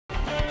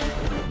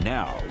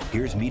Now,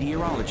 here's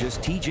meteorologist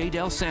TJ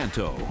Del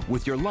Santo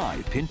with your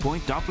live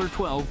Pinpoint Doppler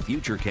 12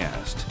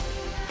 Futurecast.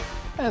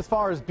 As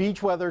far as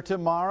beach weather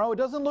tomorrow, it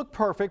doesn't look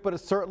perfect, but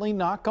it's certainly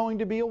not going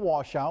to be a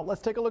washout.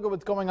 Let's take a look at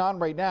what's going on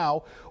right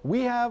now.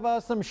 We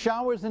have some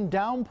showers and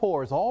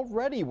downpours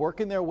already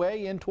working their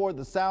way in toward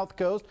the south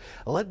coast.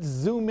 Let's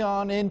zoom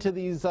on into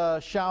these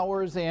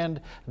showers and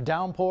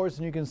downpours,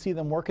 and you can see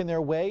them working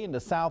their way into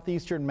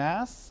southeastern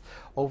Mass,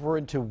 over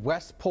into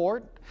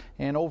Westport,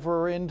 and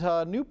over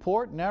into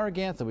Newport and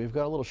Narragansett. We've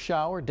got a little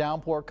shower,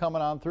 downpour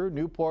coming on through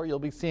Newport. You'll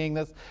be seeing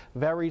this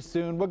very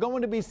soon. We're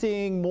going to be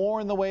seeing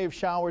more in the way of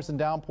showers and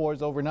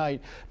downpours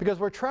overnight because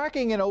we're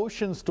tracking an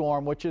ocean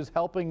storm, which is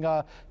helping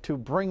to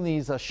bring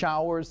these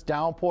showers,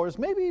 downpours,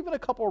 maybe even a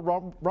couple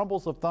of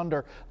rumbles of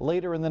thunder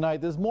later in the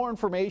night. There's more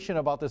information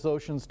about this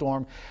ocean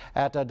storm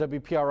at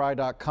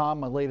WPRI.com.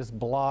 My latest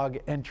blog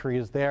entry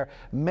is there.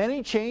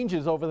 Many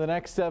changes over the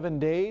next 7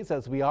 days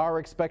as we are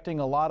expecting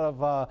a lot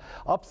of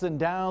ups and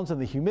downs in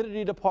the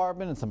humidity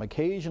department and some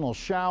occasional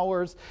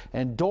showers.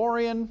 And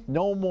Dorian,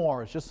 no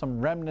more. It's just some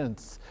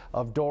remnants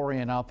of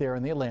Dorian out there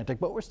in the Atlantic,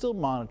 but we're still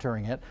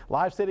monitoring it.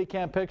 Live city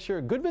cam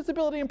picture, good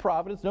visibility in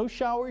Providence, no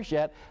showers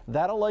yet.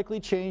 That'll likely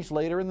change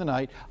later in the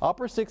night.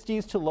 Upper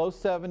 60s to low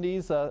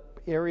 70s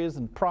areas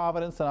in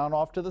Providence and on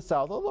off to the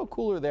south. A little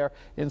cooler there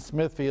in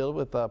Smithfield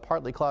with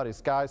partly cloudy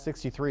skies,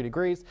 63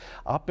 degrees.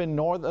 Up in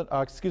northern,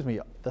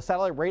 the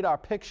satellite radar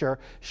picture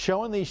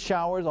showing these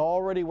showers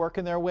already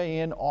working their way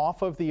in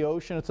off of the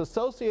ocean. It's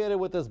associated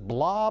with this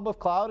blob of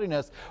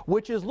cloudiness,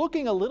 which is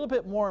looking a little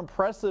bit more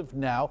impressive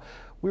now.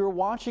 We were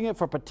watching it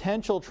for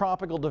potential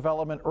tropical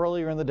development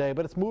earlier in the day,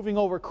 but it's moving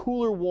over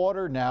cooler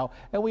water now,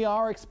 and we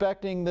are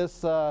expecting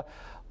this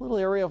little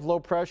area of low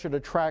pressure to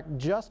track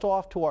just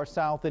off to our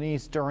south and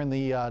east during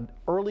the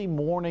early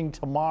morning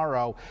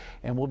tomorrow,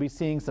 and we'll be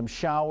seeing some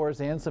showers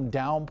and some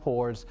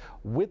downpours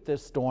with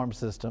this storm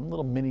system,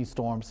 little mini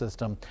storm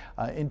system,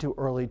 into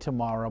early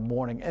tomorrow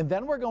morning. And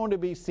then we're going to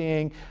be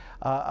seeing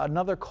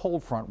another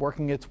cold front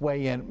working its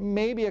way in.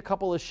 Maybe a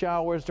couple of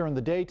showers during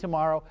the day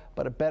tomorrow,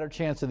 but a better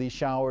chance of these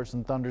showers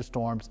and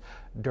thunderstorms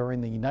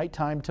during the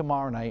nighttime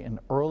tomorrow night and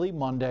early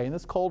Monday. And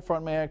this cold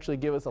front may actually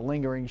give us a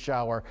lingering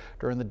shower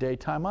during the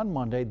daytime on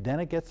Monday.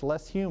 Then it gets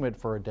less humid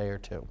for a day or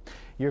two.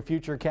 Your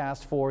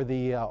Futurecast for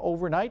the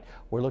overnight.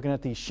 We're looking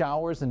at these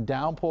showers and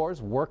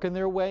downpours working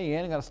their way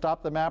in. I'm going to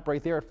stop the map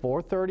right there at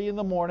 4:30 in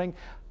the morning.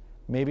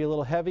 Maybe a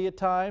little heavy at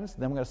times.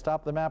 Then we're going to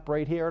stop the map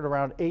right here at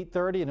around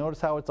 8:30. And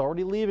notice how it's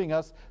already leaving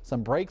us.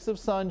 Some breaks of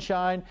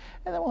sunshine.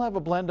 And then we'll have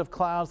a blend of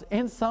clouds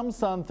and some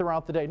sun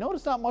throughout the day.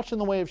 Notice not much in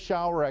the way of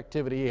shower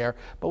activity here,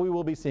 but we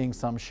will be seeing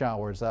some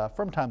showers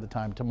from time to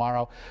time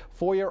tomorrow.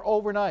 For your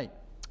overnight,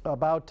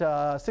 about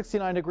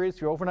 69 degrees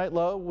for your overnight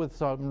low with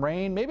some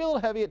rain, maybe a little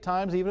heavy at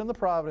times, even in the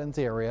Providence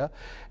area.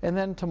 And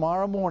then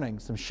tomorrow morning,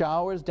 some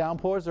showers,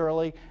 downpours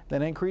early,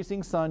 then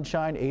increasing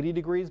sunshine, 80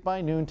 degrees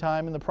by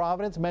noontime in the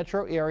Providence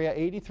metro area,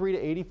 83 to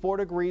 84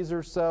 degrees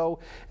or so,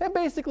 and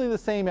basically the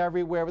same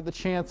everywhere with the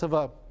chance of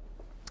a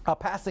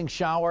passing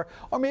shower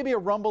or maybe a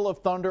rumble of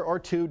thunder or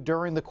two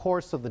during the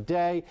course of the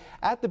day.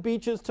 At the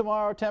beaches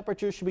tomorrow,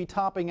 temperatures should be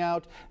topping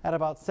out at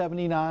about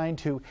 79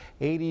 to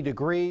 80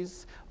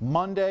 degrees.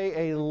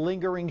 Monday, a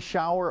lingering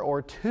shower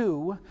or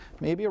two,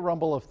 maybe a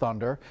rumble of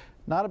thunder.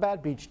 Not a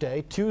bad beach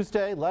day.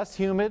 Tuesday, less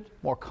humid,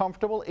 more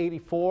comfortable,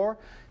 84.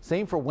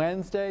 Same for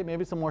Wednesday,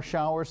 maybe some more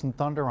showers and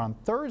thunder on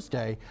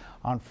Thursday.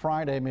 On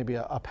Friday, maybe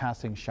a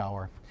passing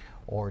shower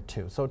or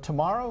two. So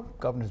tomorrow,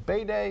 Governor's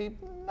Bay Day,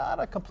 not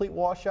a complete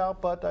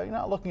washout, but you're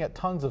not looking at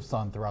tons of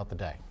sun throughout the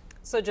day.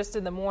 So just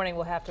in the morning,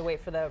 we'll have to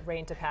wait for the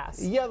rain to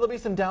pass. Yeah, there'll be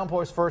some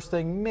downpours first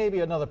thing, maybe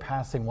another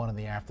passing one in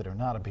the afternoon.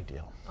 Not a big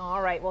deal.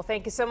 All right. Well,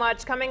 thank you so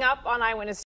much. Coming up on Eyewitness